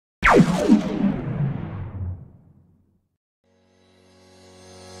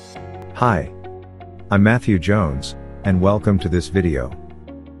Hi, I'm Matthew Jones, and welcome to this video.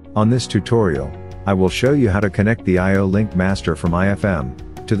 On this tutorial, I will show you how to connect the IOLink master from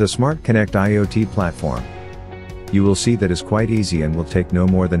IFM to the Smart-Konnect IoT platform. You will see that is quite easy and will take no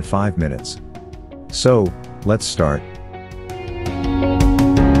more than 5 minutes. So, let's start.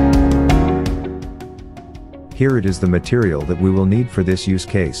 Here it is the material that we will need for this use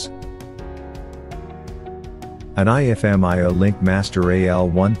case. An IFM IOLink Master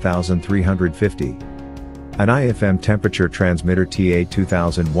AL1350. An IFM Temperature Transmitter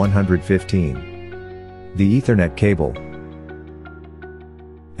TA2115. The Ethernet cable.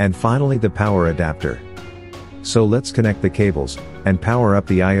 And finally the power adapter. So let's connect the cables, and power up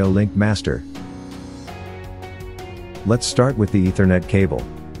the IOLink Master. Let's start with the Ethernet cable.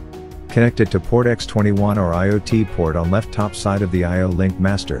 Connect it to port X21 or IoT port on left top side of the IOLink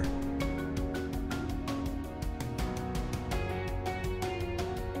Master.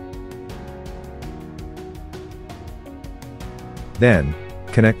 Then,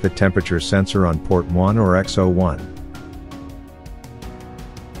 connect the temperature sensor on port 1 or X01.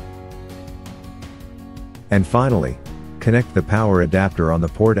 And finally, connect the power adapter on the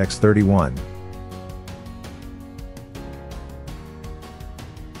port X31.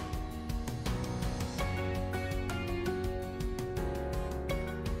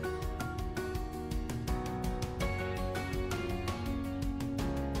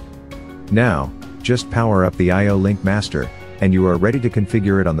 Now, just power up the IOLink Master, and you are ready to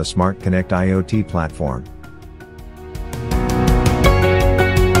configure it on the Smart-Konnect IoT platform.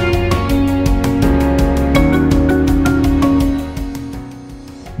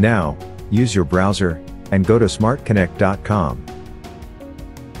 Now, use your browser, and go to smartkonnect.com.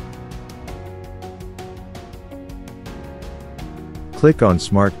 Click on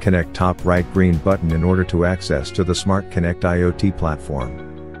Smart-Konnect top right green button in order to access to the Smart-Konnect IoT platform.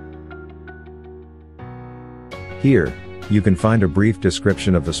 Here, you can find a brief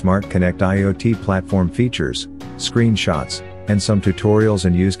description of the Smart-Konnect IoT platform features, screenshots, and some tutorials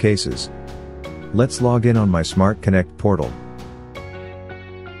and use cases. Let's log in on my Smart-Konnect portal.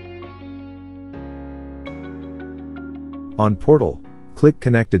 On Portal, click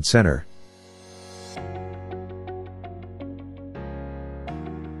Connected Center.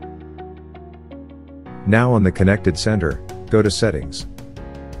 Now on the Connected Center, go to Settings.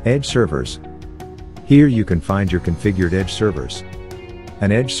 Edge Servers. Here you can find your configured edge servers.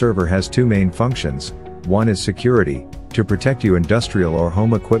 An edge server has two main functions. One is security, to protect your industrial or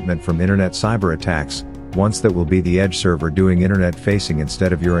home equipment from internet cyber attacks. Once that will be the edge server doing internet facing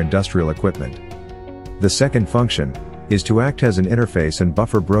instead of your industrial equipment. The second function is to act as an interface and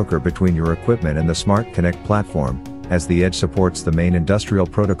buffer broker between your equipment and the Smart-Konnect platform, as the edge supports the main industrial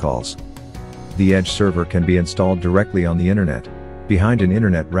protocols. The edge server can be installed directly on the internet, behind an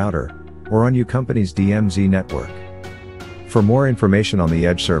internet router, or on your company's DMZ network. For more information on the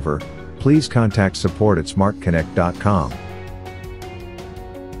Edge server, please contact support@smartkonnect.com.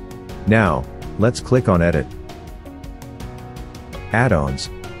 Now, let's click on Edit. Add-ons.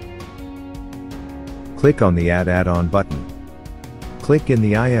 Click on the Add Add-on button. Click in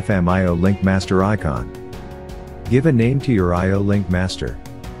the IFM IOLink Master icon. Give a name to your IOLink Master.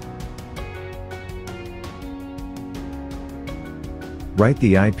 Write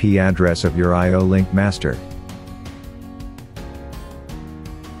the IP address of your IOLink Master.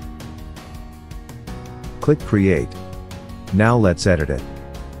 Click Create. Now let's edit it.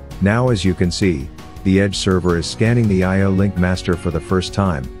 Now as you can see, the Edge server is scanning the IOLink Master for the first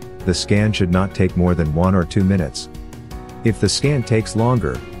time. The scan should not take more than 1 or 2 minutes. If the scan takes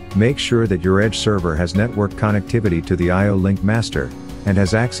longer, make sure that your Edge server has network connectivity to the IOLink Master, and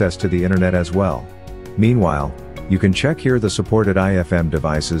has access to the internet as well. Meanwhile, you can check here the supported IFM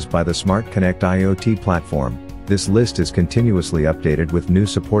devices by the Smart-Konnect IoT platform. This list is continuously updated with new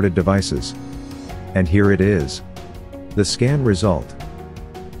supported devices. And here it is. The scan result.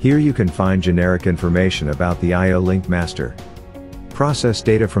 Here you can find generic information about the IOLink Master. Process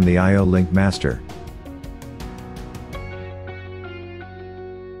data from the IOLink Master.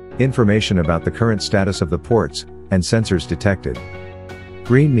 Information about the current status of the ports and sensors detected.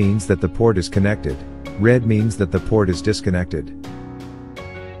 Green means that the port is connected. Red means that the port is disconnected.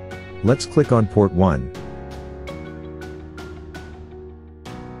 Let's click on port 1.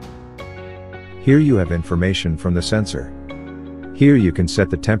 Here you have information from the sensor. Here you can set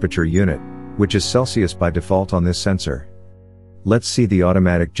the temperature unit, which is Celsius by default on this sensor. Let's see the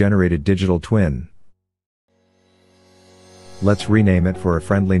automatic generated digital twin. Let's rename it for a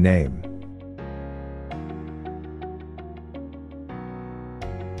friendly name.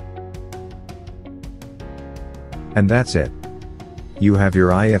 And that's it. You have your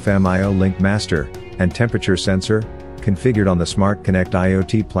IFM IOLink master and temperature sensor configured on the Smart-Konnect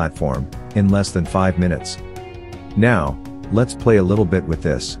IoT platform in less than 5 minutes. Now, let's play a little bit with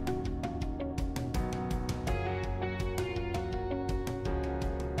this.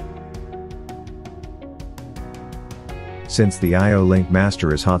 Since the IOLink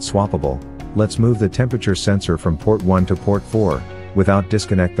master is hot swappable, let's move the temperature sensor from port 1 to port 4, without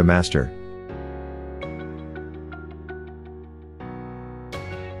disconnect the master.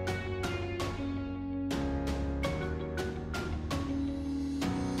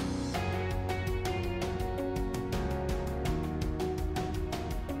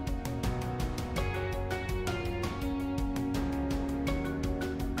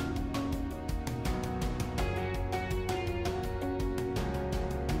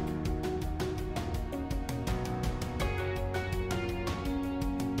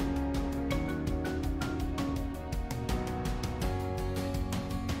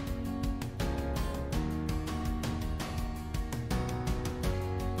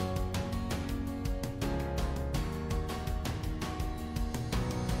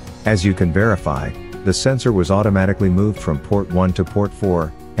 As you can verify, the sensor was automatically moved from port 1 to port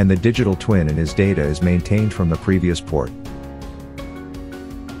 4, and the digital twin in his data is maintained from the previous port.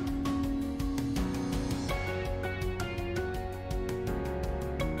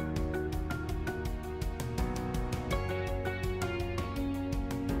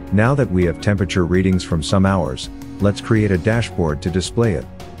 Now that we have temperature readings from some hours, let's create a dashboard to display it.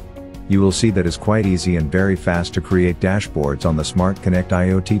 You will see that it's quite easy and very fast to create dashboards on the Smart-Konnect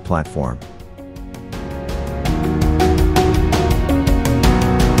IoT platform.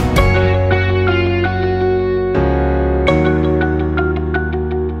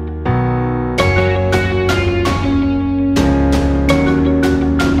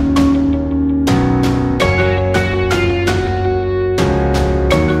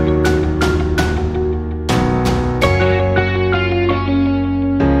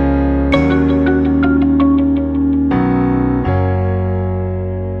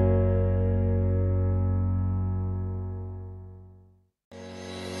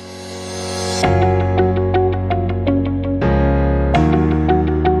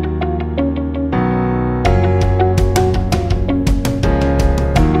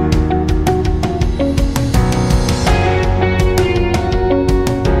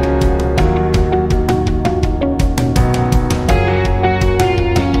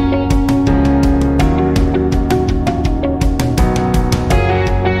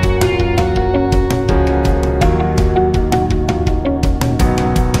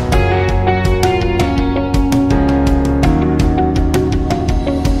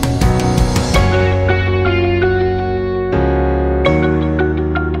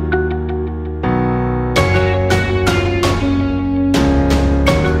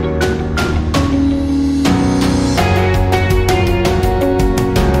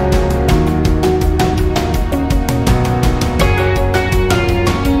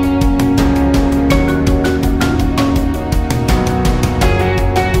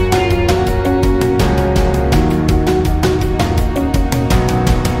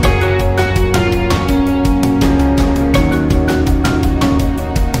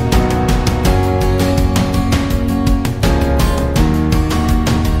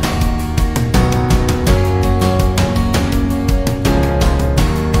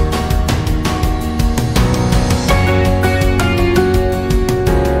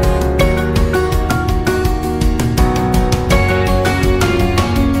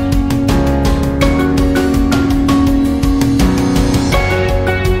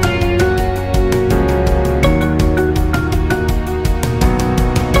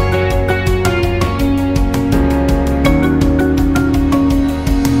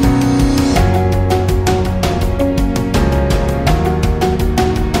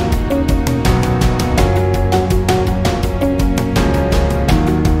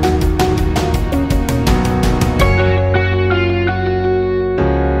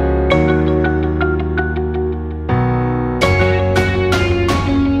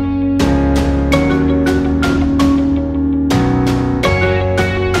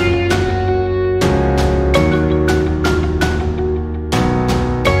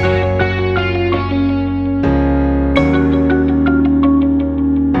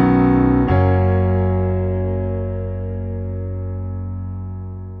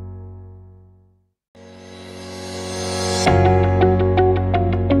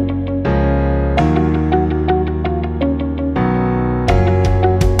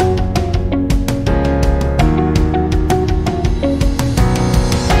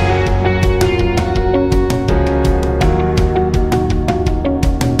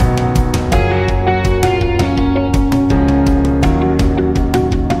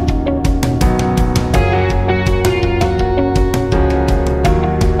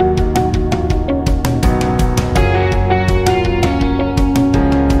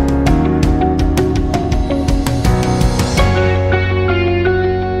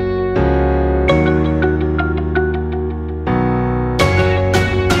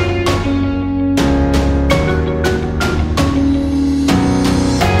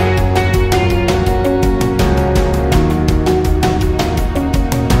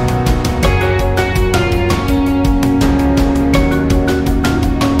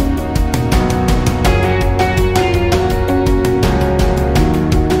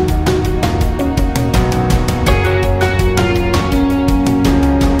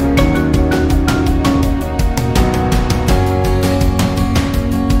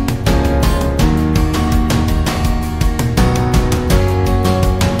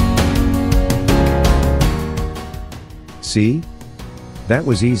 See? That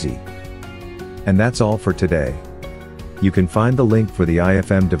was easy. And that's all for today. You can find the link for the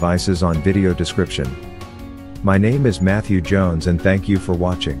IFM devices on video description. My name is Matthew Jones and thank you for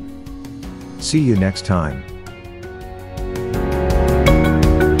watching. See you next time.